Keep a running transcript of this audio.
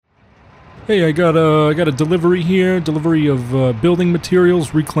Hey, I got a delivery here. Delivery of building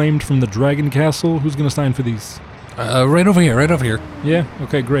materials reclaimed from the Dragon Castle. Who's gonna sign for these? Right over here. Yeah.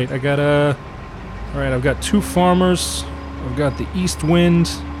 Okay. Great. All right. I've got 2 farmers. I've got the East Wind,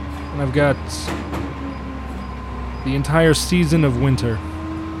 and I've got the entire season of winter.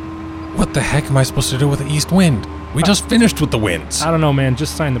 What the heck am I supposed to do with the east wind? We just finished with the winds. I don't know, man.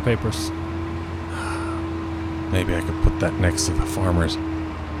 Just sign the papers. Maybe I could put that next to the farmers.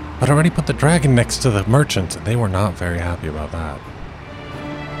 But I already put the dragon next to the merchants, and they were not very happy about that.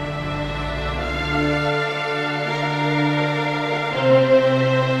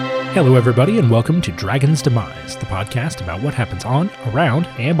 Hello, everybody, and welcome to Dragon's Demise, the podcast about what happens on, around,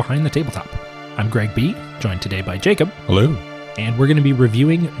 and behind the tabletop. I'm Greg B., joined today by Jacob, Hello. and we're going to be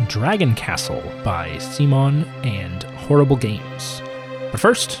reviewing Dragon Castle by CMON and Horrible Games. But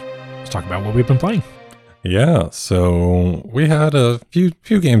first, let's talk about what we've been playing. Yeah, so we had a few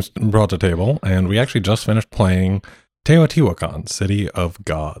games brought to table, and we actually just finished playing Teotihuacan, City of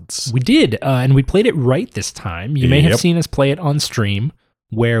Gods. We did, and we played it right this time. You may have Yep. seen us play it on stream,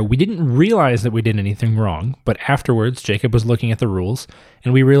 where we didn't realize that we did anything wrong, but afterwards, Jacob was looking at the rules,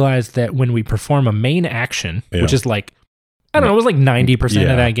 and we realized that when we perform a main action, Yeah. which is like, I don't know, it was like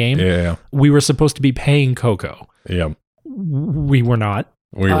 90% of that game, Yeah, we were supposed to be paying Coco. yeah. We were not.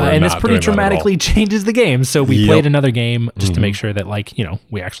 We were And this not pretty doing that at all. dramatically changes the game. So we Yep. played another game just to Mhm. make sure that, like, you know,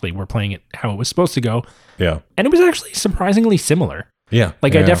 we actually were playing it how it was supposed to go. Yeah, And it was actually surprisingly similar. yeah.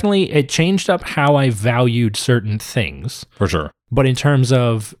 Like, yeah, it changed up how I valued certain things. for sure. But in terms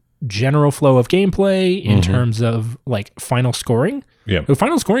of general flow of gameplay, in Mhm. terms of, like, final scoring, Yeah, the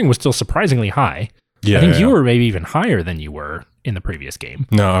final scoring was still surprisingly high. yeah. I think you yeah. were maybe even higher than you were in the previous game,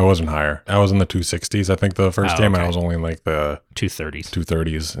 No, I wasn't higher. I was in the 260s. I think the first Oh, game okay. I was only in like the 230s.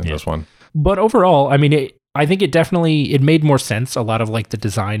 230s in Yeah. this one. But overall, I mean, I think it made more sense. A lot of, like, the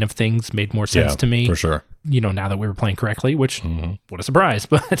design of things made more sense Yeah, to me, for sure. you know, now that we were playing correctly, which, Mhm. what a surprise.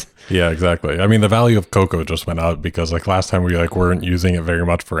 But Yeah, exactly. I mean, the value of Coco just went up because like last time we like weren't using it very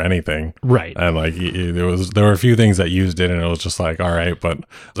much for anything, right. and like there were a few things that used it, and it was just like all right, but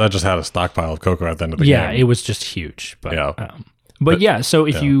I just had a stockpile of Coco at the end of the Yeah, game. it was just huge. But, Yeah. but yeah, so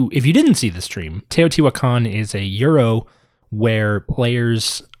if yeah. you didn't see the stream, Teotihuacan is a Euro where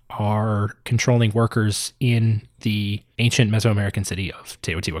players are controlling workers in the ancient Mesoamerican city of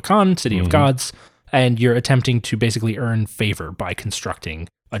Teotihuacan, City of Gods, and you're attempting to basically earn favor by constructing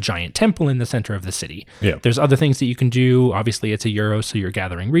a giant temple in the center of the city. Yeah. There's other things that you can do. Obviously, it's a Euro, so you're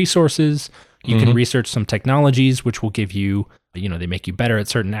gathering resources. You can research some technologies, which will give you, you know, they make you better at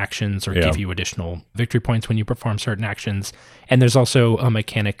certain actions or Yeah. give you additional victory points when you perform certain actions. And there's also a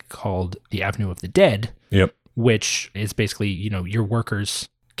mechanic called the Avenue of the Dead, Yep. which is basically, you know, your workers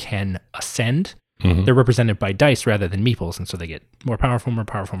can ascend. Mhm. They're represented by dice rather than meeples, and so they get more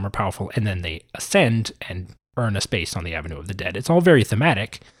powerful, and then they ascend and earn a space on the Avenue of the Dead. It's all very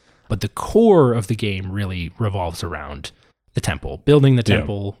thematic, but the core of the game really revolves around the temple, building the Yeah.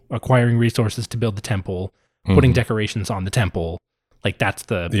 temple, acquiring resources to build the temple, putting decorations on the temple. Like, that's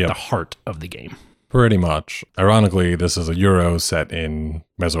the heart of the game. Pretty much. Ironically, this is a Euro set in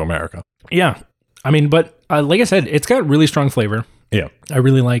Mesoamerica. Yeah. I mean, but like I said, it's got really strong flavor. Yeah. I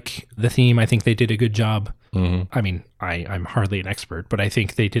really like the theme. I think they did a good job. Mhm. I mean, I'm hardly an expert, but I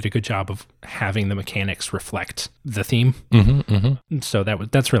think they did a good job of having the mechanics reflect the theme. So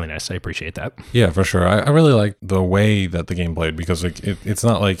that's really nice. I appreciate that. Yeah, for sure. I really like the way that the game played because like it's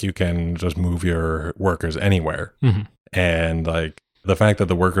not like you can just move your workers anywhere. Mhm. And like the fact that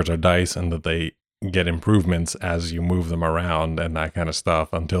the workers are dice and that they get improvements as you move them around and that kind of stuff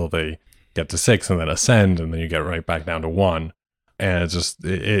until they get to 6 and then ascend and then you get right back down to 1. And it's just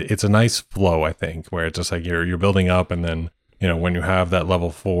it's a nice flow, I think, where it's just like you're building up, and then you know when you have that level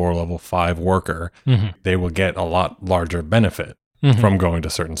 4, level 5 worker, they will get a lot larger benefit from going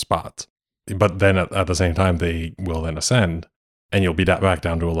to certain spots. But then at the same time, they will then ascend, and you'll be back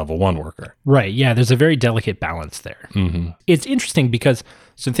down to a level 1 worker. Right. Yeah. There's a very delicate balance there. It's interesting because,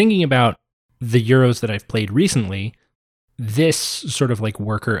 so thinking about the Euros that I've played recently, this sort of like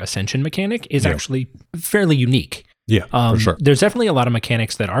worker ascension mechanic is actually fairly unique. Yeah, for sure. There's definitely a lot of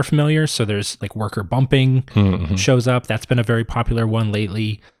mechanics that are familiar. So there's like worker bumping shows up. That's been a very popular one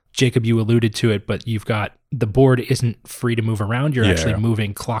lately. Jacob, you alluded to it, but you've got the board isn't free to move around. You're actually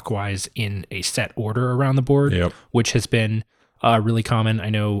moving clockwise in a set order around the board, which has been really common. I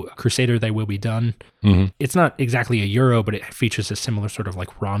know Crusader, Thy Will Be Done. It's not exactly a Euro, but it features a similar sort of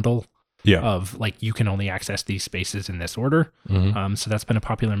like rondel. Of like, you can only access these spaces in this order. So that's been a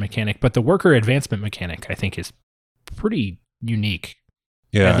popular mechanic. But the worker advancement mechanic, I think, is pretty unique,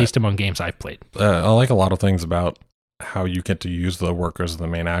 at least among games I've played. I like a lot of things about how you get to use the workers as the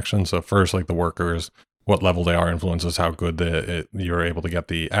main action. So first, like the workers, what level they are influences how good you're able to get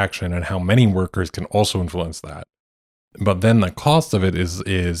the action, and how many workers can also influence that. But then the cost of it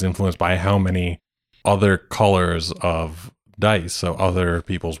is influenced by how many other colors of dice, so other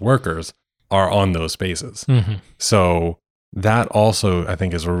people's workers, are on those spaces. Mm-hmm. So that also, I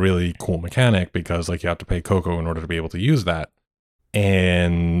think, is a really cool mechanic, because like you have to pay Coco in order to be able to use that.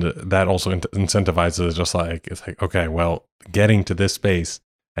 And that also incentivizes just like, it's like, okay, well, getting to this space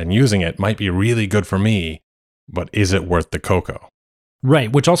and using it might be really good for me, but is it worth the Coco?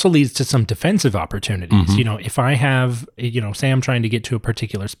 Right, which also leads to some defensive opportunities. Mm-hmm. You know, if I have, say I'm trying to get to a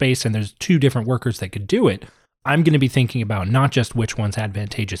particular space and there's 2 different workers that could do it, I'm going to be thinking about not just which one's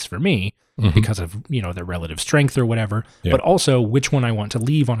advantageous for me because of, their relative strength or whatever, but also which one I want to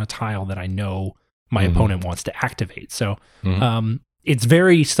leave on a tile that I know my opponent wants to activate. So it's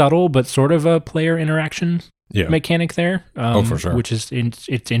very subtle, but sort of a player interaction mechanic there. For sure. Which is,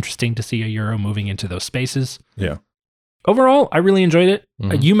 it's interesting to see a Euro moving into those spaces. Yeah. Overall, I really enjoyed it.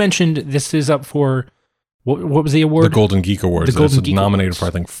 You mentioned this is up for, what was the award? The Golden Geek Awards. The Golden Geek nominated Awards. for, I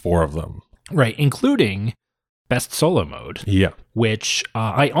think, 4 of them. Right, including Best Solo Mode. Yeah. Which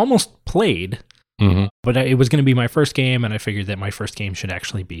I almost played, but it was going to be my first game, and I figured that my first game should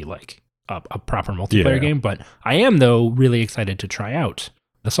actually be like a proper multiplayer game. But I am, though, really excited to try out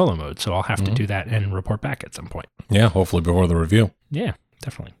the solo mode, so I'll have to do that and report back at some point. Yeah, hopefully before the review. Yeah,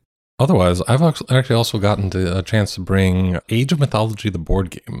 definitely. Otherwise, I've actually also gotten a chance to bring Age of Mythology, the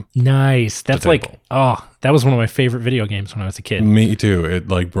board game. Nice. That's like, that was one of my favorite video games when I was a kid. Me too. It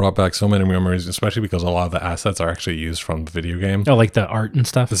like brought back so many memories, especially because a lot of the assets are actually used from the video game. Oh, like the art and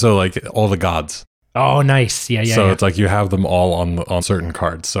stuff? So like all the gods. Oh, nice. Yeah. So it's like you have them all on certain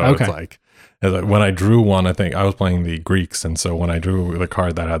cards. So it's like when I drew one, I think I was playing the Greeks. And so when I drew the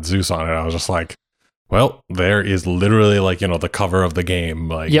card that had Zeus on it, I was just like, well, there is literally like, the cover of the game.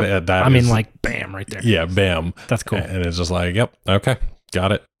 Like like bam right there. Yeah, bam. That's cool. And it's just like, yep, okay,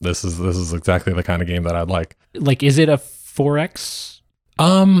 got it. This is exactly the kind of game that I'd like. Like, is it a 4X?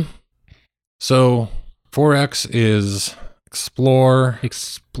 So 4X is explore,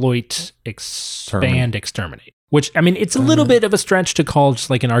 exploit, expand, exterminate. Which, I mean, it's a little bit of a stretch to call just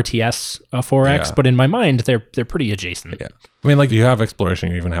like an RTS a 4X, but in my mind, they're pretty adjacent. Yeah. I mean, like you have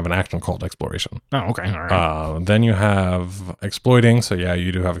exploration, you even have an action called exploration. Oh, okay. All right. Then you have exploiting. So yeah,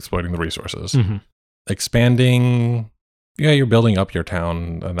 you do have exploiting the resources. Expanding, you're building up your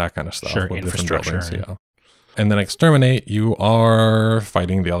town and that kind of stuff. Sure, with infrastructure. Different buildings, And then exterminate, you are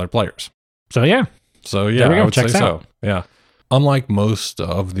fighting the other players. So yeah. I would say so. Yeah. Unlike most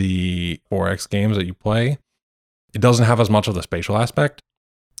of the 4X games that you play, it doesn't have as much of the spatial aspect.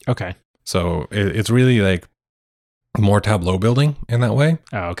 Okay. So it's really like more tableau building in that way.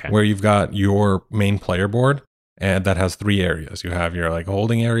 Oh, okay. Where you've got your main player board, and that has 3 areas. You have your like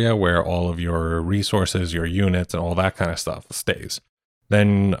holding area where all of your resources, your units, and all that kind of stuff stays.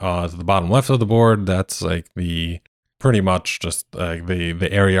 Then to the bottom left of the board, that's like the pretty much just the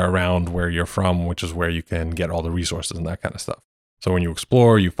area around where you're from, which is where you can get all the resources and that kind of stuff. So when you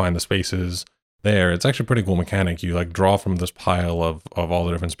explore, you find the spaces there. It's actually a pretty cool mechanic. You like draw from this pile of all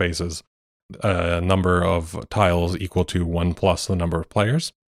the different spaces a number of tiles equal to 1 plus the number of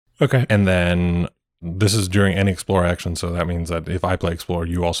players. Okay. And then this is during any explore action, so that means that if I play explore,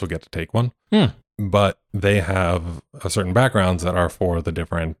 you also get to take one. But they have certain backgrounds that are for the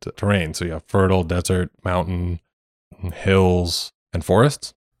different terrains. So you have fertile, desert, mountain, hills, and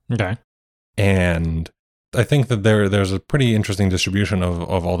forests. Okay. And I think that there's a pretty interesting distribution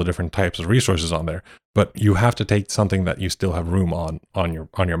of all the different types of resources on there, but you have to take something that you still have room on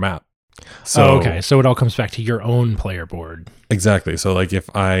your map. So okay, so it all comes back to your own player board. Exactly. So like if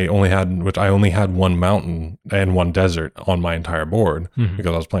I only had 1 mountain and 1 desert on my entire board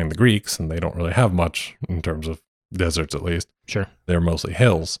because I was playing the Greeks and they don't really have much in terms of deserts, at least. Sure. They're mostly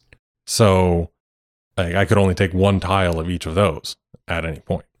hills. So I could only take 1 tile of each of those at any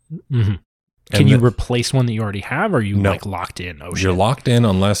point. Can you replace one that you already have, or are you like locked in? Oh, shit. You're locked in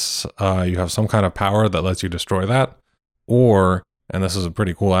unless you have some kind of power that lets you destroy that. Or, and this is a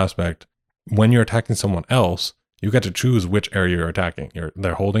pretty cool aspect, when you're attacking someone else, you get to choose which area you're attacking.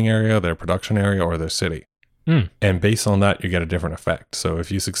 Their holding area, their production area, or their city. And based on that, you get a different effect. So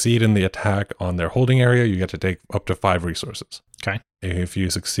if you succeed in the attack on their holding area, you get to take up to 5 resources. Okay. If you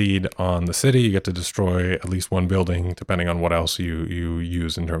succeed on the city, you get to destroy at least 1 building, depending on what else you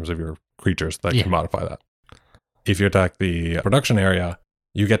use in terms of your creatures that can modify that. If you attack the production area,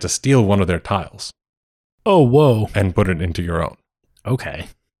 you get to steal 1 of their tiles. Oh, whoa. And put it into your own. Okay.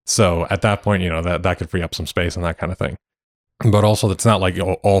 So at that point, that could free up some space and that kind of thing. But also, it's not like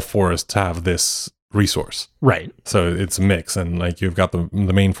all forests have this resource. Right. So it's a mix, and like you've got the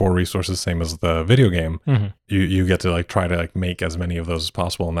main 4 resources, same as the video game. You get to like try to like make as many of those as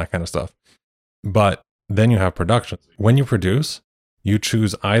possible and that kind of stuff. But then you have production. When you produce, you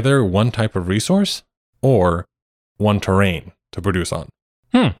choose either one type of resource or one terrain to produce on.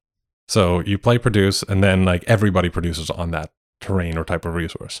 So you play produce, and then like everybody produces on that terrain or type of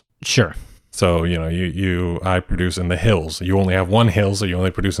resource. Sure. So, you know, I produce in the hills. You only have one hill, so you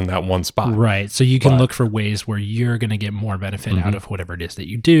only produce in that one spot. Right. So you can look for ways where you're going to get more benefit out of whatever it is that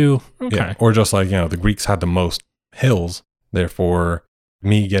you do. Okay. Yeah. Or just like, you know, the Greeks had the most hills. Therefore,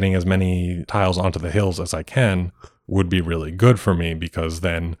 me getting as many tiles onto the hills as I can would be really good for me, because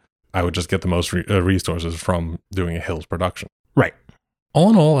then I would just get the most resources from doing a hills production. Right. All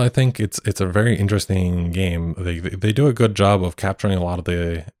in all, I think it's a very interesting game. They do a good job of capturing a lot of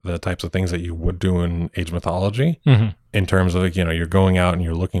the types of things that you would do in Age Mythology, in terms of, like, you know, you're going out and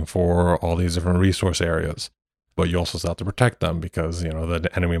you're looking for all these different resource areas, but you also have to protect them because, you know,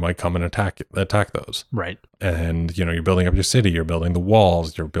 the enemy might come and attack those. Right. And, you know, you're building up your city, you're building the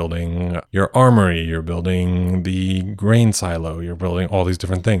walls, you're building your armory, you're building the grain silo, you're building all these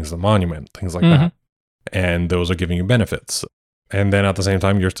different things, the monument, things like that. And those are giving you benefits. And then at the same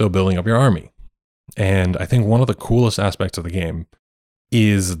time, you're still building up your army. And I think one of the coolest aspects of the game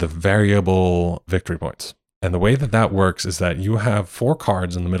is the variable victory points. And the way that that works is that you have 4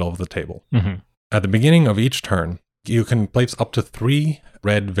 cards in the middle of the table. At the beginning of each turn, you can place up to 3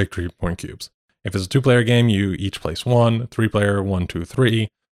 red victory point cubes. If it's a 2-player game, you each place 1, 3-player, 1, 2, 3,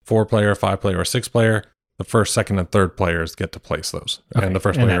 4-player, 5-player, or 6-player. The first, second, and third players get to place those. Okay. And the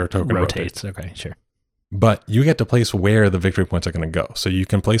first player token rotates. Okay, sure. But you get to place where the victory points are going to go. So you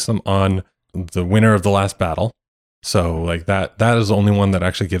can place them on the winner of the last battle. So like that is the only one that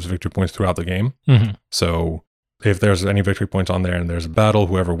actually gives victory points throughout the game. So if there's any victory points on there and there's a battle,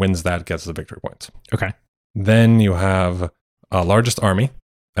 whoever wins that gets the victory points. Okay. Then you have a largest army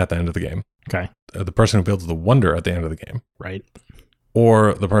at the end of the game. Okay. The person who builds the wonder at the end of the game. Right.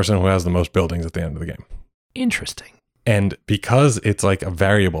 Or the person who has the most buildings at the end of the game. Interesting. And because it's like a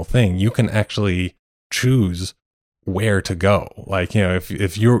variable thing, you can actually choose where to go. Like, you know,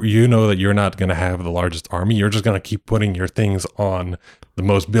 if you know that you're not going to have the largest army, you're just going to keep putting your things on the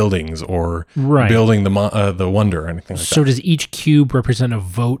most buildings or building the wonder or anything like that. So does each cube represent a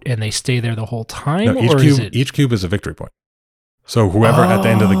vote and they stay there the whole time? No, each cube is a victory point. So whoever at the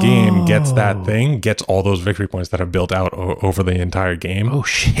end of the game gets that thing gets all those victory points that have built out over the entire game. Oh,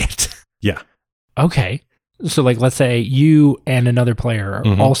 shit. Yeah. Okay. So like, let's say you and another player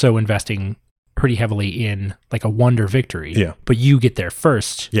are also investing pretty heavily in like a wonder victory. Yeah. But you get there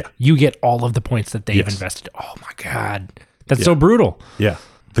first. Yeah. You get all of the points that they've invested. Oh my God. That's so brutal. Yeah.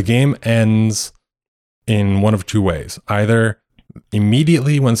 The game ends in one of 2 ways. Either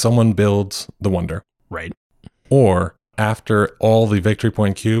immediately when someone builds the wonder. Right. Or after all the victory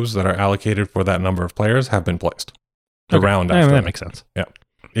point cubes that are allocated for that number of players have been placed. The round after. That makes sense. Yeah.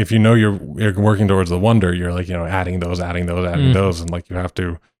 If you know you're working towards the wonder, you're like, you know, adding those, and like you have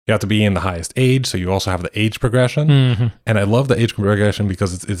to be in the highest age, so you also have the age progression. And I love the age progression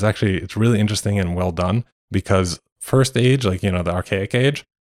because it's really interesting and well done, because first age, like, you know, the archaic age,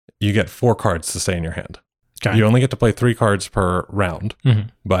 you get 4 cards to stay in your hand. Okay. You only get to play 3 cards per round,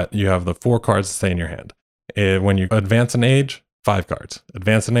 but you have the 4 cards to stay in your hand. When you advance in age, 5 cards.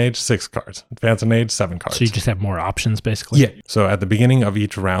 Advance in age, 6 cards. Advance in age, 7 cards. So you just have more options, basically? Yeah. So at the beginning of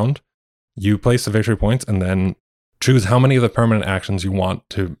each round, you place the victory points and then choose how many of the permanent actions you want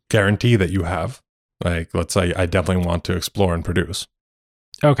to guarantee that you have. Like, let's say I definitely want to explore and produce.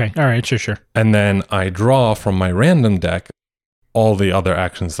 Okay. All right. Sure. And then I draw from my random deck all the other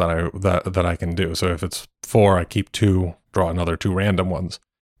actions that I can do. So if it's 4, I keep 2, draw another 2 random ones.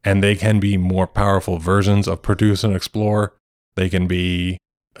 And they can be more powerful versions of produce and explore. They can be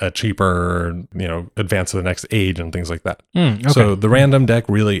a cheaper, you know, advance to the next age and things like that. Okay. So the random deck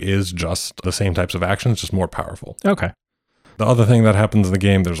really is just the same types of actions, just more powerful. Okay. The other thing that happens in the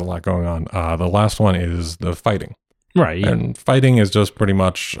game, there's a lot going on. The last one is the fighting. Right. Yeah. And fighting is just pretty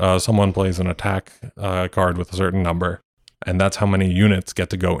much someone plays an attack card with a certain number, and that's how many units get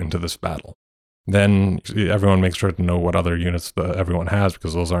to go into this battle. Then everyone makes sure to know what other units everyone has,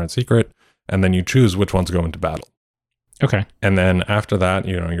 because those aren't secret, and then you choose which ones go into battle. Okay. And then after that,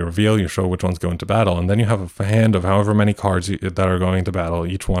 you know, you reveal, you show which ones go into battle, and then you have a hand of however many cards that are going into battle.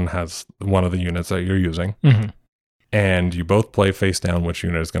 Each one has one of the units that you're using. And you both play face down which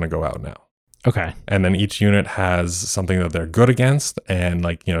unit is going to go out now. Okay. And then each unit has something that they're good against and,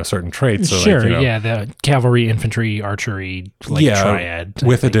 like, you know, certain traits. So sure, like, you know, yeah, the cavalry, infantry, archery, like triad.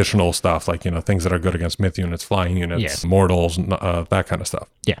 With additional stuff, like, you know, things that are good against myth units, flying units, mortals, that kind of stuff.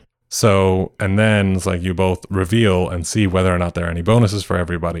 Yeah. So, and then it's like you both reveal and see whether or not there are any bonuses for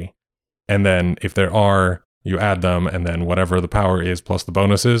everybody. And then if there are, you add them, and then whatever the power is plus the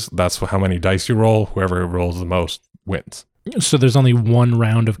bonuses, that's how many dice you roll. Whoever rolls the most wins. So there's only one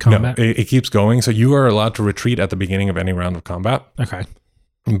round of combat? No, it keeps going. So you are allowed to retreat at the beginning of any round of combat. Okay.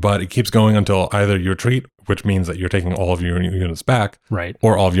 But it keeps going until either you retreat, which means that you're taking all of your units back, right,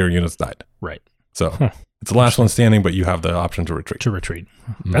 or all of your units died. Right. So it's the last one standing, but you have the option to retreat.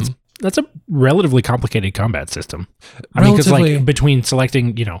 Mm-hmm. That's a relatively complicated combat system. I mean, because like between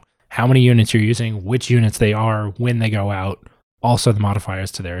selecting, how many units you're using, which units they are, when they go out, also the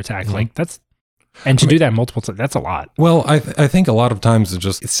modifiers to their attack, like that's... And to do that multiple times, that's a lot. Well, I think a lot of times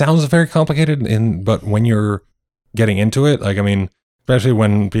it sounds very complicated, but when you're getting into it, like, I mean, especially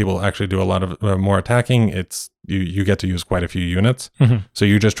when people actually do a lot of more attacking, it's you get to use quite a few units. Mm-hmm. So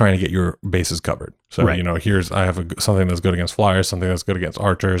you're just trying to get your bases covered. So, right. I have something that's good against flyers, something that's good against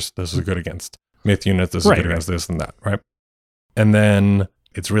archers. This is good against myth units. This is good against this and that, right? And then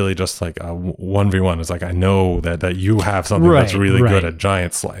it's really just like a 1v1. It's like, I know that you have something that's really good at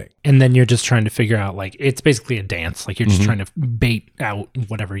giant slaying. And then you're just trying to figure out, like, it's basically a dance. Like, you're just trying to bait out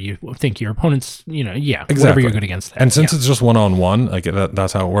whatever you think your opponent's, exactly. Whatever you're good against. That. And since it's just one-on-one, like,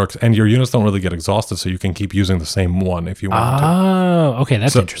 that's how it works. And your units don't really get exhausted, so you can keep using the same one if you want to. Oh, okay.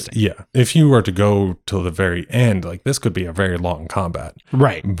 That's interesting. Yeah. If you were to go till the very end, like, this could be a very long combat.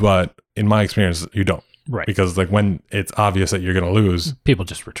 Right. But in my experience, you don't. Right. Because like when it's obvious that you're going to lose, people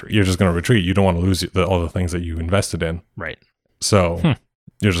just retreat. You're just going to retreat. You don't want to lose all the things that you invested in. Right. So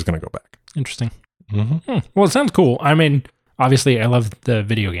you're just going to go back. Interesting. Mm-hmm. Well, it sounds cool. I mean, obviously I love the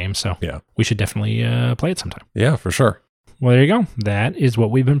video game, so yeah, we should definitely play it sometime. Yeah, for sure. Well, there you go. That is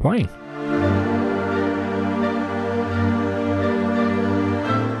what we've been playing.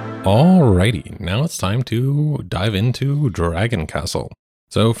 Alrighty. Now it's time to dive into Dragon Castle.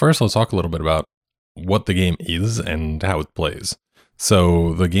 So first, let's talk a little bit about what the game is and how it plays.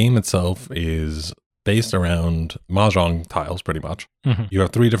 So the game itself is based around Mahjong tiles, pretty much. Mm-hmm. You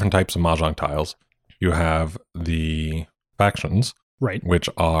have 3 different types of Mahjong tiles. You have the factions, right, which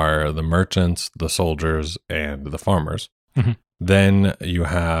are the merchants, the soldiers, and the farmers. Mm-hmm. Then you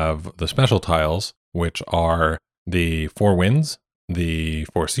have the special tiles, which are the 4 winds, the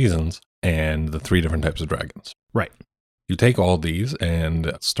 4 seasons, and the 3 different types of dragons. Right. You take all these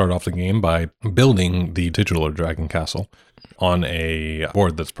and start off the game by building the titular Dragon Castle on a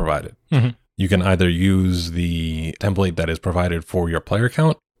board that's provided. Mm-hmm. You can either use the template that is provided for your player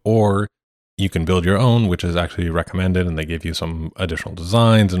count, or you can build your own, which is actually recommended, and they give you some additional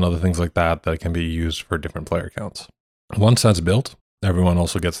designs and other things like that that can be used for different player counts. Once that's built, everyone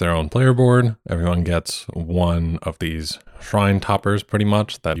also gets their own player board. Everyone gets one of these shrine toppers, pretty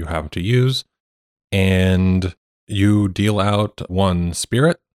much, that you have to use. And you deal out 1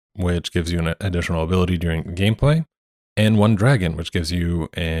 spirit, which gives you an additional ability during gameplay, and 1 dragon, which gives you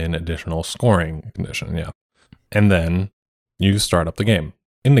an additional scoring condition. Yeah. And then you start up the game.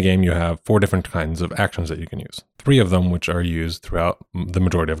 In the game, you have 4 different kinds of actions that you can use. 3 of them, which are used throughout the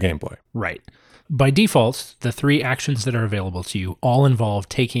majority of gameplay. Right. By default, the 3 actions that are available to you all involve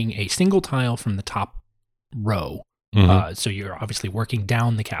taking a single tile from the top row. Mm-hmm. So you're obviously working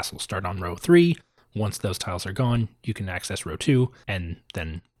down the castle. Start on row 3. Once those tiles are gone, you can access row 2 and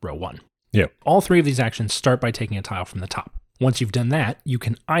then row 1. Yeah. All 3 of these actions start by taking a tile from the top. Once you've done that, you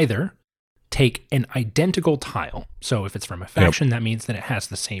can either take an identical tile. So if it's from a faction, that means that it has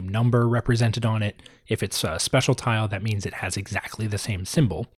the same number represented on it. If it's a special tile, that means it has exactly the same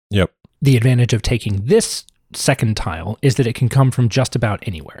symbol. Yep. The advantage of taking this second tile is that it can come from just about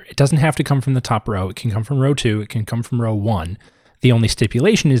anywhere. It doesn't have to come from the top row. It can come from row 2. It can come from row 1. The only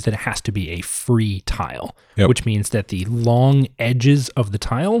stipulation is that it has to be a free tile, which means that the long edges of the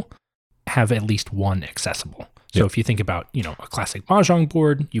tile have at least 1 accessible. So if you think about, a classic Mahjong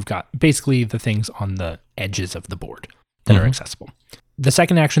board, you've got basically the things on the edges of the board that are accessible. The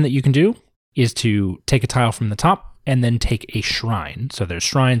second action that you can do is to take a tile from the top and then take a shrine. So there's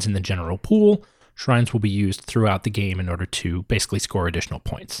shrines in the general pool. Shrines will be used throughout the game in order to basically score additional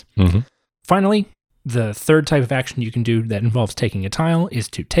points. Mm-hmm. Finally, the third type of action you can do that involves taking a tile is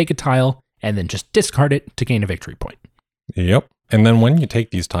to take a tile and then just discard it to gain a victory point. Yep. And then when you take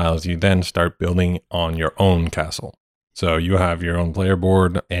these tiles, you then start building on your own castle. So you have your own player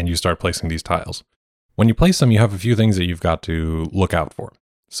board and you start placing these tiles. When you place them, you have a few things that you've got to look out for.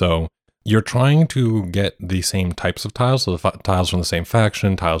 So you're trying to get the same types of tiles. So the tiles from the same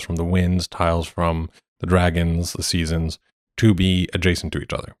faction, tiles from the winds, tiles from the dragons, the seasons, to be adjacent to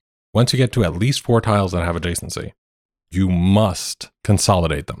each other. Once you get to at least 4 tiles that have adjacency, you must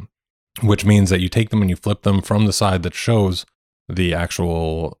consolidate them, which means that you take them and you flip them from the side that shows the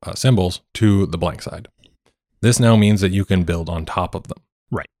actual symbols to the blank side. This now means that you can build on top of them.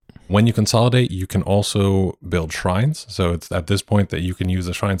 Right. When you consolidate, you can also build shrines. So it's at this point that you can use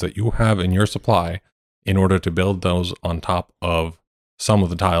the shrines that you have in your supply in order to build those on top of some of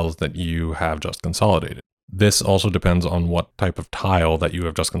the tiles that you have just consolidated. This also depends on what type of tile that you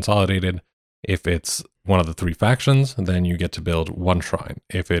have just consolidated. If it's one of the 3 factions, then you get to build 1 shrine.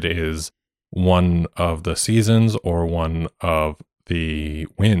 If it is one of the seasons or one of the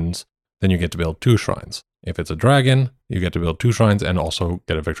winds, then you get to build 2 shrines. If it's a dragon, you get to build 2 shrines and also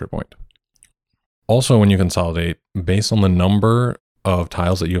get a victory point. Also, when you consolidate, based on the number of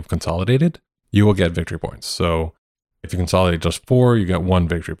tiles that you have consolidated, you will get victory points. So if you consolidate just 4, you get 1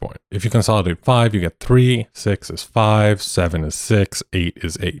 victory point. If you consolidate 5, you get 3, 6 is 5, 7 is 6, 8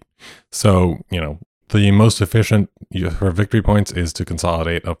 is 8. So, the most efficient for victory points is to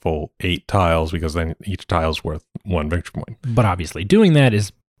consolidate a full 8 tiles, because then each tile is worth 1 victory point. But obviously doing that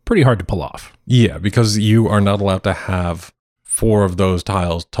is pretty hard to pull off. Yeah, because you are not allowed to have 4 of those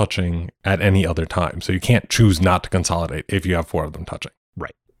tiles touching at any other time. So you can't choose not to consolidate if you have 4 of them touching.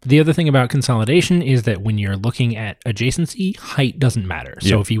 Right. The other thing about consolidation is that when you're looking at adjacency, height doesn't matter.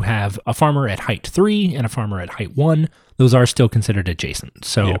 So if you have a farmer at height 3 and a farmer at height 1, those are still considered adjacent.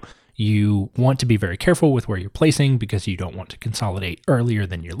 So you want to be very careful with where you're placing, because you don't want to consolidate earlier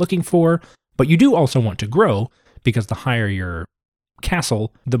than you're looking for. But you do also want to grow, because the higher your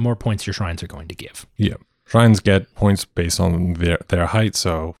castle, the more points your shrines are going to give. Yeah. Shrines get points based on their height.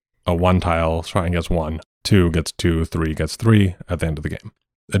 So a 1 tile shrine gets 1, 2 gets 2, 3 gets 3 at the end of the game.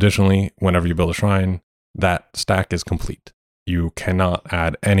 Additionally, whenever you build a shrine, that stack is complete. You cannot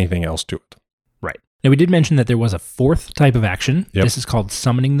add anything else to it. Right. Now, we did mention that there was a 4th type of action. Yep. This is called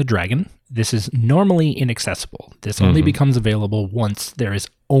summoning the dragon. This is normally inaccessible. This only becomes available once there is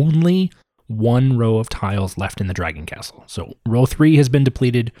only 1 row of tiles left in the dragon castle. So row 3 has been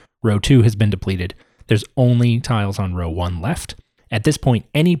depleted, row 2 has been depleted. There's only tiles on row 1 left. At this point,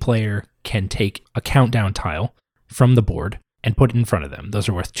 any player can take a countdown tile from the board and put it in front of them. Those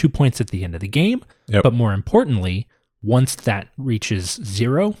are worth 2 points at the end of the game. Yep. But more importantly, once that reaches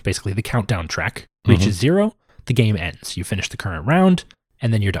 0, basically the countdown track reaches 0, the game ends. You finish the current round,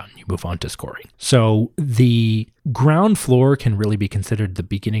 and then you're done. You move on to scoring. So the ground floor can really be considered the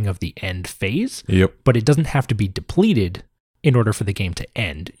beginning of the end phase, but it doesn't have to be depleted in order for the game to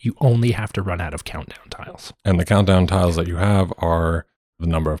end. You only have to run out of countdown tiles. And the countdown tiles that you have are the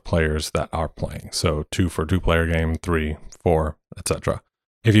number of players that are playing. So 2 for a 2-player game, 3, 4, etc.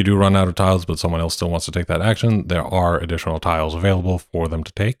 If you do run out of tiles, but someone else still wants to take that action, there are additional tiles available for them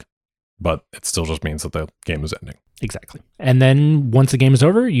to take, but it still just means that the game is ending. Exactly. And then once the game is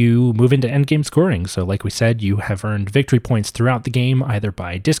over, you move into endgame scoring. So like we said, you have earned victory points throughout the game, either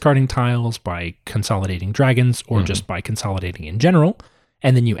by discarding tiles, by consolidating dragons, or just by consolidating in general.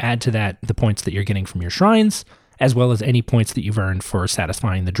 And then you add to that the points that you're getting from your shrines, as well as any points that you've earned for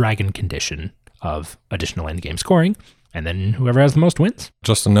satisfying the dragon condition of additional endgame scoring. And then whoever has the most wins.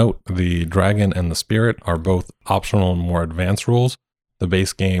 Just a note, the dragon and the spirit are both optional and more advanced rules. The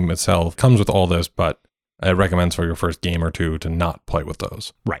base game itself comes with all this, but it recommends for your first game or 2 to not play with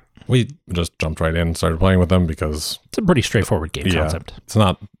those. Right. We just jumped right in and started playing with them because it's a pretty straightforward game concept. It's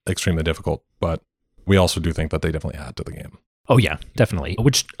not extremely difficult, but we also do think that they definitely add to the game. Oh yeah, definitely.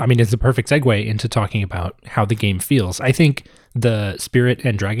 Which, I mean, is the perfect segue into talking about how the game feels. I think the spirit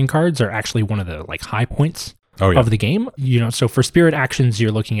and dragon cards are actually one of the high points of the game. So for spirit actions,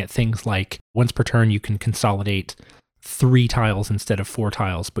 you're looking at things like once per turn, you can consolidate 3 tiles instead of 4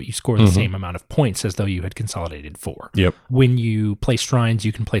 tiles, but you score the same amount of points as though you had consolidated 4. Yep. When you place shrines,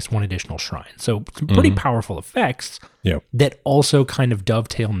 you can place 1 additional shrine. So some pretty powerful effects that also kind of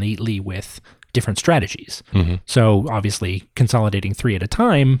dovetail neatly with different strategies. So obviously consolidating 3 at a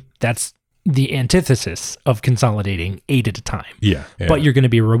time, that's the antithesis of consolidating 8 at a time. Yeah. But you're going to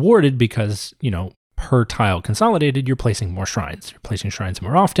be rewarded because, per tile consolidated, you're placing more shrines. You're placing shrines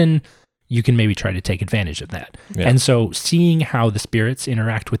more often. You can maybe try to take advantage of that. Yeah. And so seeing how the spirits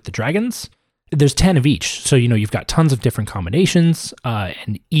interact with the dragons, there's 10 of each. So, you've got tons of different combinations,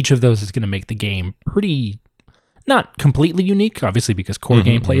 and each of those is going to make the game pretty, not completely unique, obviously, because core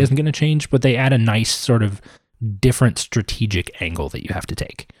gameplay isn't going to change, but they add a nice sort of different strategic angle that you have to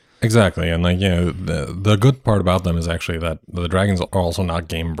take. Exactly. And the good part about them is actually that the dragons are also not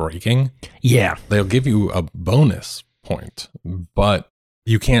game breaking. Yeah. They'll give you a bonus point, but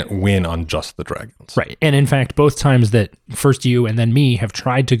you can't win on just the dragons. Right. And in fact, both times that first you and then me have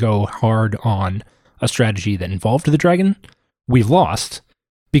tried to go hard on a strategy that involved the dragon, we've lost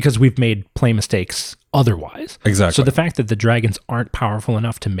because we've made play mistakes otherwise. Exactly. So the fact that the dragons aren't powerful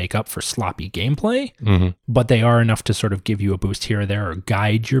enough to make up for sloppy gameplay, but they are enough to sort of give you a boost here or there or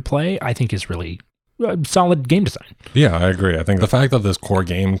guide your play, I think is really solid game design. Yeah, I agree. I think the fact that this core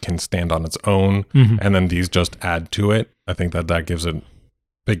game can stand on its own and then these just add to it, I think that gives it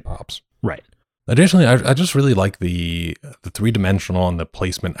big props. Right. Additionally, I just really like the three-dimensional and the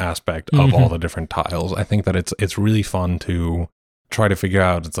placement aspect of all the different tiles. I think that it's really fun to try to figure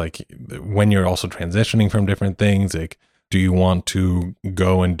out. It's like when you're also transitioning from different things, like, do you want to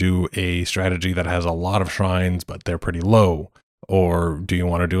go and do a strategy that has a lot of shrines, but they're pretty low? Or do you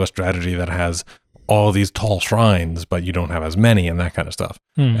want to do a strategy that has all these tall shrines, but you don't have as many, and that kind of stuff?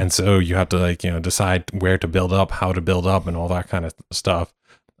 And so you have to decide where to build up, how to build up, and all that kind of stuff.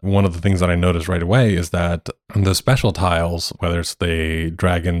 One of the things that I noticed right away is that the special tiles, whether it's the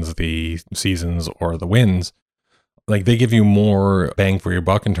dragons, the seasons, or the winds, like they give you more bang for your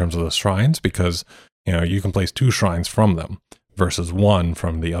buck in terms of the shrines, because you can place 2 shrines from them versus 1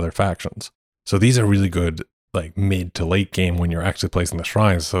 from the other factions. So these are really good, like mid to late game when you're actually placing the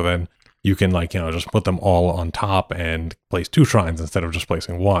shrines. So then you can just put them all on top and place 2 shrines instead of just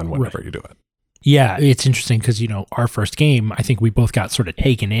placing 1 whenever you do it. Yeah, it's interesting because, our first game, I think we both got sort of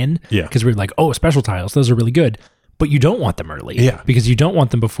taken in. Yeah. Because we were like, oh, special tiles, those are really good. But you don't want them early. Yeah. Because you don't want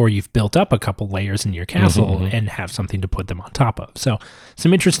them before you've built up a couple layers in your castle and have something to put them on top of. So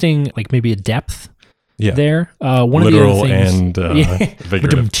some interesting, like maybe a depth there. One Literal of the other things, and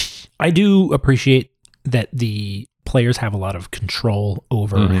figurative. I do appreciate that the players have a lot of control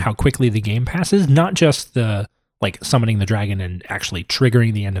over how quickly the game passes, not just the like summoning the dragon and actually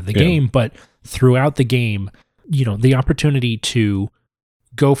triggering the end of the game, but throughout the game, the opportunity to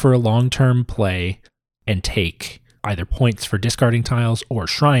go for a long-term play and take either points for discarding tiles or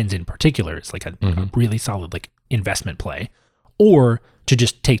shrines in particular is like a really solid like investment play, or to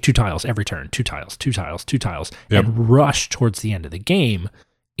just take 2 tiles every turn, 2 tiles, 2 tiles, 2 tiles, and rush towards the end of the game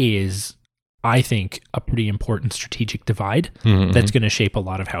is, I think, a pretty important strategic divide that's going to shape a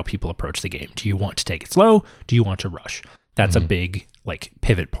lot of how people approach the game. Do you want to take it slow? Do you want to rush? That's a big like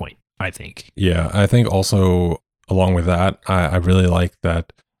pivot point, I think. Yeah, I think also along with that, I really like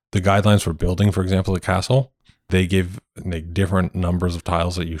that the guidelines for building, for example, a castle, they give like different numbers of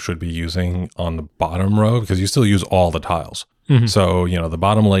tiles that you should be using on the bottom row, because you still use all the tiles. So, the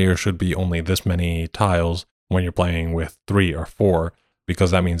bottom layer should be only this many tiles when you're playing with 3 or 4,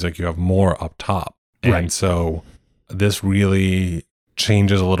 because that means like you have more up top. And so this really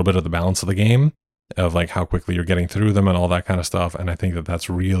changes a little bit of the balance of the game, of like how quickly you're getting through them and all that kind of stuff. And I think that that's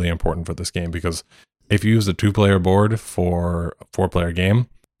really important for this game, because if you use a 2-player board for a 4-player game,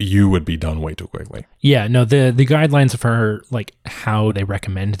 you would be done way too quickly. Yeah, no, the guidelines for like how they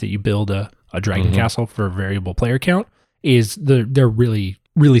recommend that you build a dragon castle for a variable player count is they're really,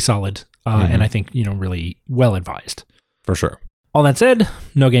 really solid. And I think, really well advised. For sure. All that said,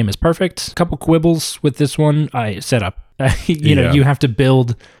 no game is perfect. A couple quibbles with this one. I set up, you have to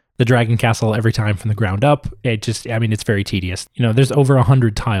build the dragon castle every time from the ground up. It's very tedious. There's over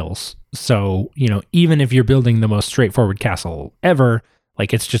 100 tiles. So, even if you're building the most straightforward castle ever,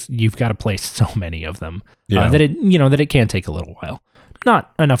 like it's just, you've got to place so many of them that it can take a little while.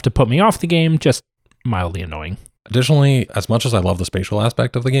 Not enough to put me off the game, just mildly annoying. Additionally, as much as I love the spatial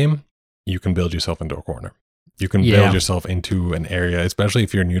aspect of the game, you can build yourself into a corner. You can build yourself into an area, especially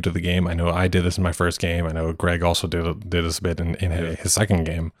if you're new to the game. I know I did this in my first game. I know Greg also did this a bit in his second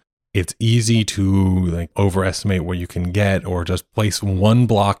game. It's easy to like overestimate what you can get, or just place one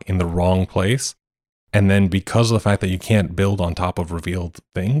block in the wrong place. And then because of the fact that you can't build on top of revealed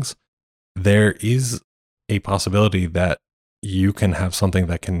things, there is a possibility that you can have something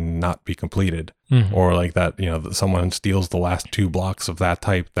that cannot be completed, or like that, someone steals the last 2 blocks of that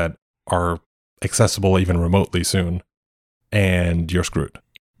type that are accessible even remotely soon, and you're screwed.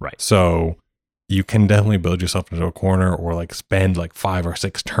 Right. So you can definitely build yourself into a corner, or like spend like 5 or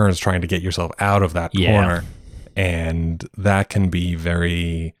 6 turns trying to get yourself out of that corner. And that can be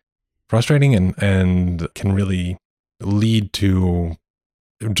very frustrating and can really lead to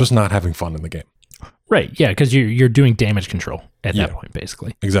just not having fun in the game. Right. Yeah, because you're doing damage control at that point,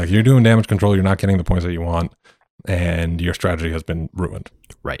 basically. Exactly. You're doing damage control. You're not getting the points that you want, and your strategy has been ruined.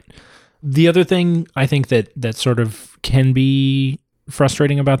 Right. The other thing I think that sort of can be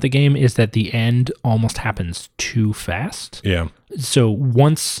frustrating about the game is that the end almost happens too fast. Yeah. So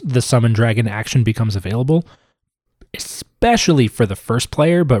once the summon dragon action becomes available, especially for the first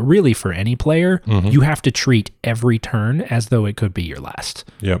player, but really for any player, you have to treat every turn as though it could be your last.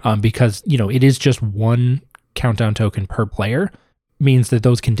 Yep. Because, it is just 1 countdown token per player, means that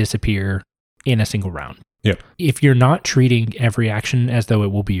those can disappear in a single round. Yeah. If you're not treating every action as though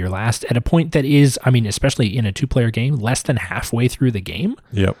it will be your last, at a point that is, I mean, especially in a 2-player game, less than halfway through the game,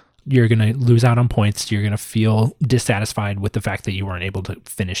 Yep. you're going to lose out on points. You're going to feel dissatisfied with the fact that you weren't able to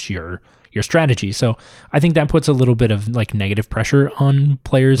finish your strategy. So I think that puts a little bit of like negative pressure on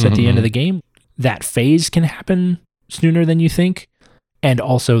players at the end of the game. That phase can happen sooner than you think. And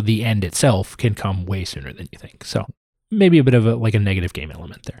also the end itself can come way sooner than you think. So maybe a bit of a negative game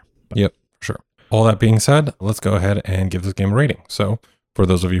element there. But. Yep, sure. All that being said, let's go ahead and give this game a rating. So for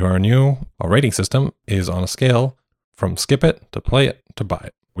those of you who are new, our rating system is on a scale from skip it to play it to buy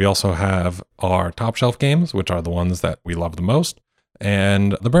it. We also have our top shelf games, which are the ones that we love the most,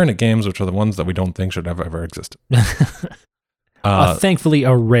 and the burn it games, which are the ones that we don't think should have ever existed. Thankfully,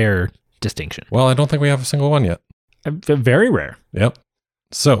 a rare distinction. Well, I don't think we have a single one yet. Very rare. Yep.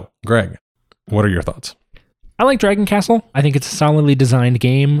 So, Greg, what are your thoughts? I like Dragon Castle. I think it's a solidly designed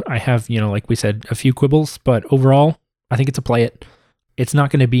game. I have, like we said, a few quibbles, but overall, I think it's a play it. It's not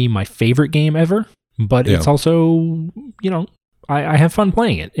going to be my favorite game ever, but it's also, I have fun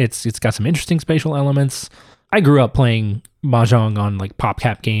playing it. It's got some interesting spatial elements. I grew up playing Mahjong on like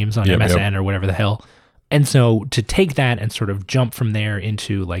PopCap games on MSN or whatever the hell. And so to take that and sort of jump from there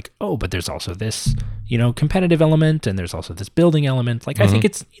into like, oh, but there's also this, competitive element and there's also this building element. Like, I think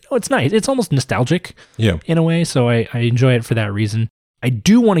it's, it's nice. It's almost nostalgic in a way. So I enjoy it for that reason. I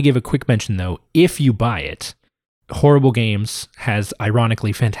do want to give a quick mention though. If you buy it, Horrible Games has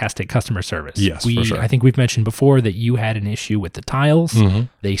ironically fantastic customer service. Yes, for sure. I think we've mentioned before that you had an issue with the tiles.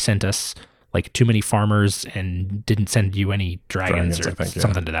 They sent us like too many farmers and didn't send you any dragons or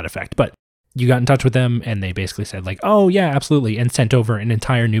something to that effect. But you got in touch with them and they basically said like, oh yeah, absolutely. And sent over an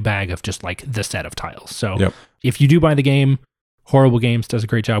entire new bag of just like the set of tiles. So if you do buy the game, Horrible Games does a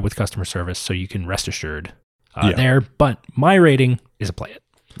great job with customer service. So you can rest assured there. But my rating is a play it.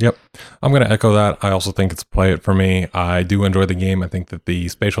 Yep. I'm going to echo that. I also think it's a play it for me. I do enjoy the game. I think that the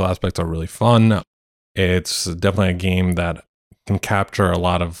spatial aspects are really fun. It's definitely a game that can capture a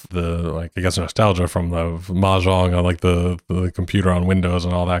lot of the, nostalgia from the Mahjong on like the computer on Windows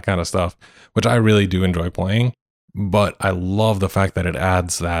and all that kind of stuff, which I really do enjoy playing. But I love the fact that it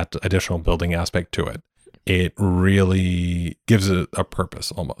adds that additional building aspect to it. It really gives it a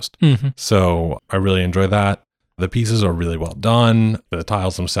purpose almost. So I really enjoy that. The pieces are really well done. The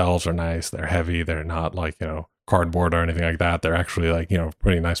tiles themselves are nice. They're heavy. They're not like, cardboard or anything like that. They're actually like,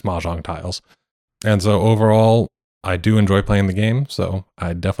 pretty nice Mahjong tiles. And so overall, I do enjoy playing the game. So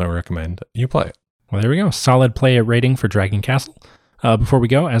I definitely recommend you play it. Well, there we go. Solid play it rating for Dragon Castle. Before we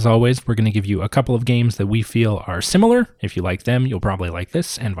go, as always, we're going to give you a couple of games that we feel are similar. If you like them, you'll probably like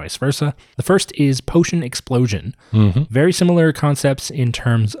this and vice versa. The first is Potion Explosion. Very similar concepts in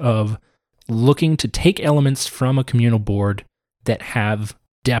terms of looking to take elements from a communal board that have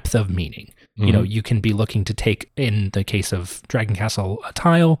depth of meaning. You can be looking to take, in the case of Dragon Castle, a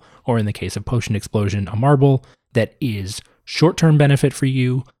tile, or in the case of Potion Explosion, a marble that is short-term benefit for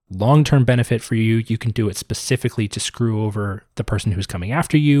you, long-term benefit for you. You can do it specifically to screw over the person who's coming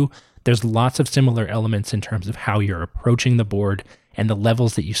after you. There's lots of similar elements in terms of how you're approaching the board and the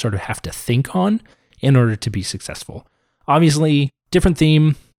levels that you sort of have to think on in order to be successful. Obviously, different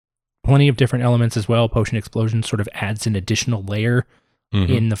theme, plenty of different elements as well. Potion Explosion sort of adds an additional layer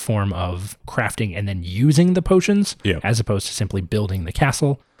in the form of crafting and then using the potions as opposed to simply building the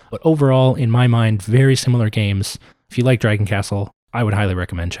castle. But overall, in my mind, very similar games. If you like Dragon Castle, I would highly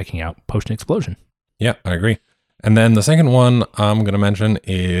recommend checking out Potion Explosion. Yeah, I agree. And then the second one I'm going to mention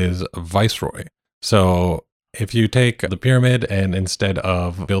is Viceroy. So if you take the pyramid and instead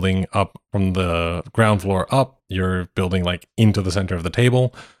of building up from the ground floor up, you're building like into the center of the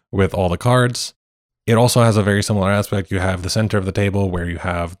table with all the cards. It also has a very similar aspect. You have the center of the table where you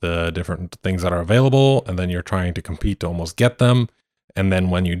have the different things that are available, and then you're trying to compete to almost get them. And then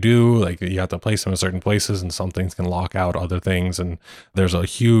when you do, like, you have to place them in certain places, and some things can lock out other things. And there's a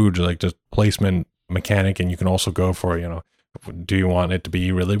huge, like, just placement mechanic. And you can also go for, do you want it to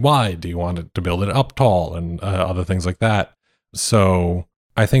be really wide? Do you want it to build it up tall and other things like that? So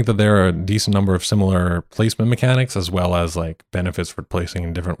I think that there are a decent number of similar placement mechanics, as well as like benefits for placing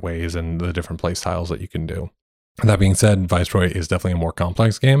in different ways and the different play styles that you can do. That being said, Viceroy is definitely a more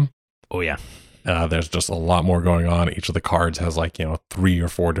complex game. Oh, yeah. There's just a lot more going on. Each of the cards has 3 or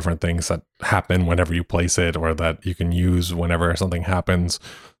 4 different things that happen whenever you place it, or that you can use whenever something happens.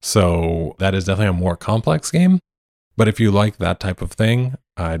 So that is definitely a more complex game. But if you like that type of thing,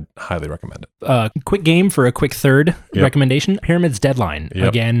 I'd highly recommend it. Quick game for a quick third recommendation. Pyramid's Deadline.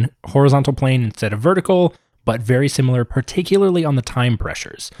 Again, horizontal plane instead of vertical, but very similar, particularly on the time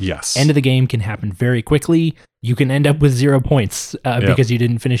pressures. Yes. End of the game can happen very quickly. you can end up with 0 points because you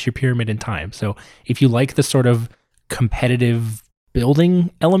didn't finish your pyramid in time. So if you like the sort of competitive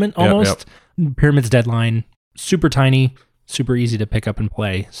building element almost, Pyramid's Deadline, super tiny, super easy to pick up and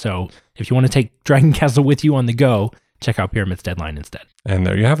play. So if you want to take Dragon Castle with you on the go, check out Pyramid's Deadline instead. And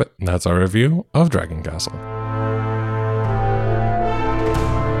there you have it. That's our review of Dragon Castle.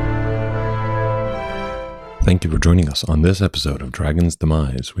 Thank you for joining us on this episode of Dragon's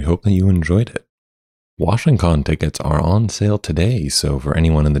Demise. We hope that you enjoyed it. WashingCon tickets are on sale today, so for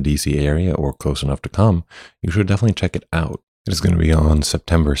anyone in the DC area or close enough to come, you should definitely check it out. It is going to be on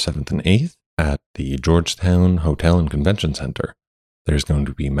September 7th and 8th at the Georgetown Hotel and Convention Center. There's going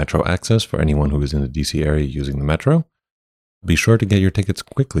to be Metro access for anyone who is in the DC area using the Metro. Be sure to get your tickets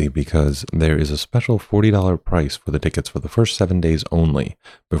quickly because there is a special $40 price for the tickets for the first 7 days only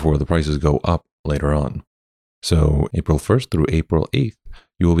before the prices go up later on. So April 1st through April 8th,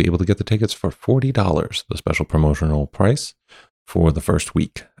 you will be able to get the tickets for $40, the special promotional price for the first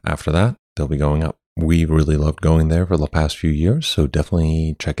week. After that, they'll be going up. We really loved going there for the past few years, so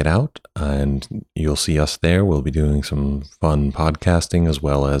definitely check it out, and you'll see us there. We'll be doing some fun podcasting as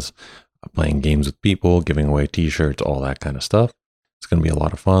well as playing games with people, giving away t-shirts, all that kind of stuff. It's going to be a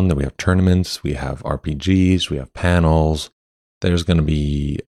lot of fun. Then we have tournaments, we have RPGs, we have panels. There's going to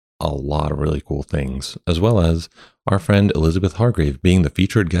be a lot of really cool things, as well as our friend Elizabeth Hargrave being the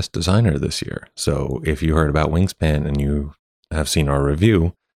featured guest designer this year. So if you heard about Wingspan and you have seen our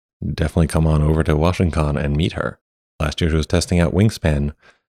review, definitely come on over to WashingCon and meet her. Last year she was testing out Wingspan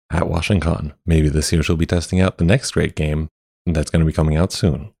at WashingCon. Maybe this year she'll be testing out the next great game that's going to be coming out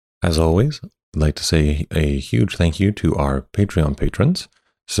soon. As always, I'd like to say a huge thank you to our Patreon patrons.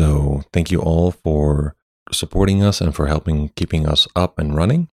 So thank you all for supporting us and for helping keeping us up and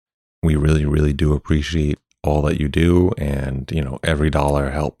running. We really, really do appreciate all that you do, and, every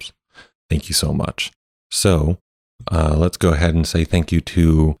dollar helps. Thank you so much. So let's go ahead and say thank you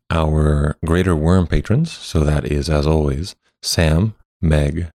to our Greater Worm patrons. So that is, as always, Sam,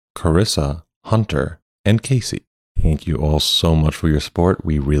 Meg, Carissa, Hunter, and Casey. Thank you all so much for your support.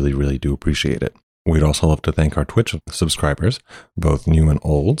 We really, really do appreciate it. We'd also love to thank our Twitch subscribers, both new and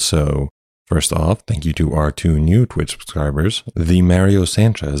old. So first off, thank you to our 2 new Twitch subscribers, the Mario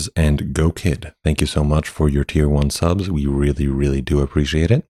Sanchez and Go Kid. Thank you so much for your tier 1 subs. We really, really do appreciate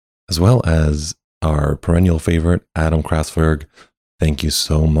it. As well as our perennial favorite, Adam Krasberg. Thank you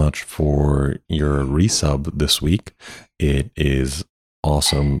so much for your resub this week. It is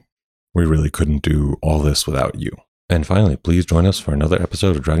awesome. We really couldn't do all this without you. And finally, please join us for another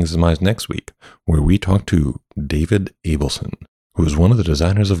episode of Dragon's Demise next week, where we talk to David Abelson, who is one of the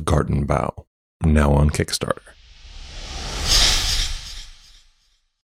designers of Gartenbau, now on Kickstarter.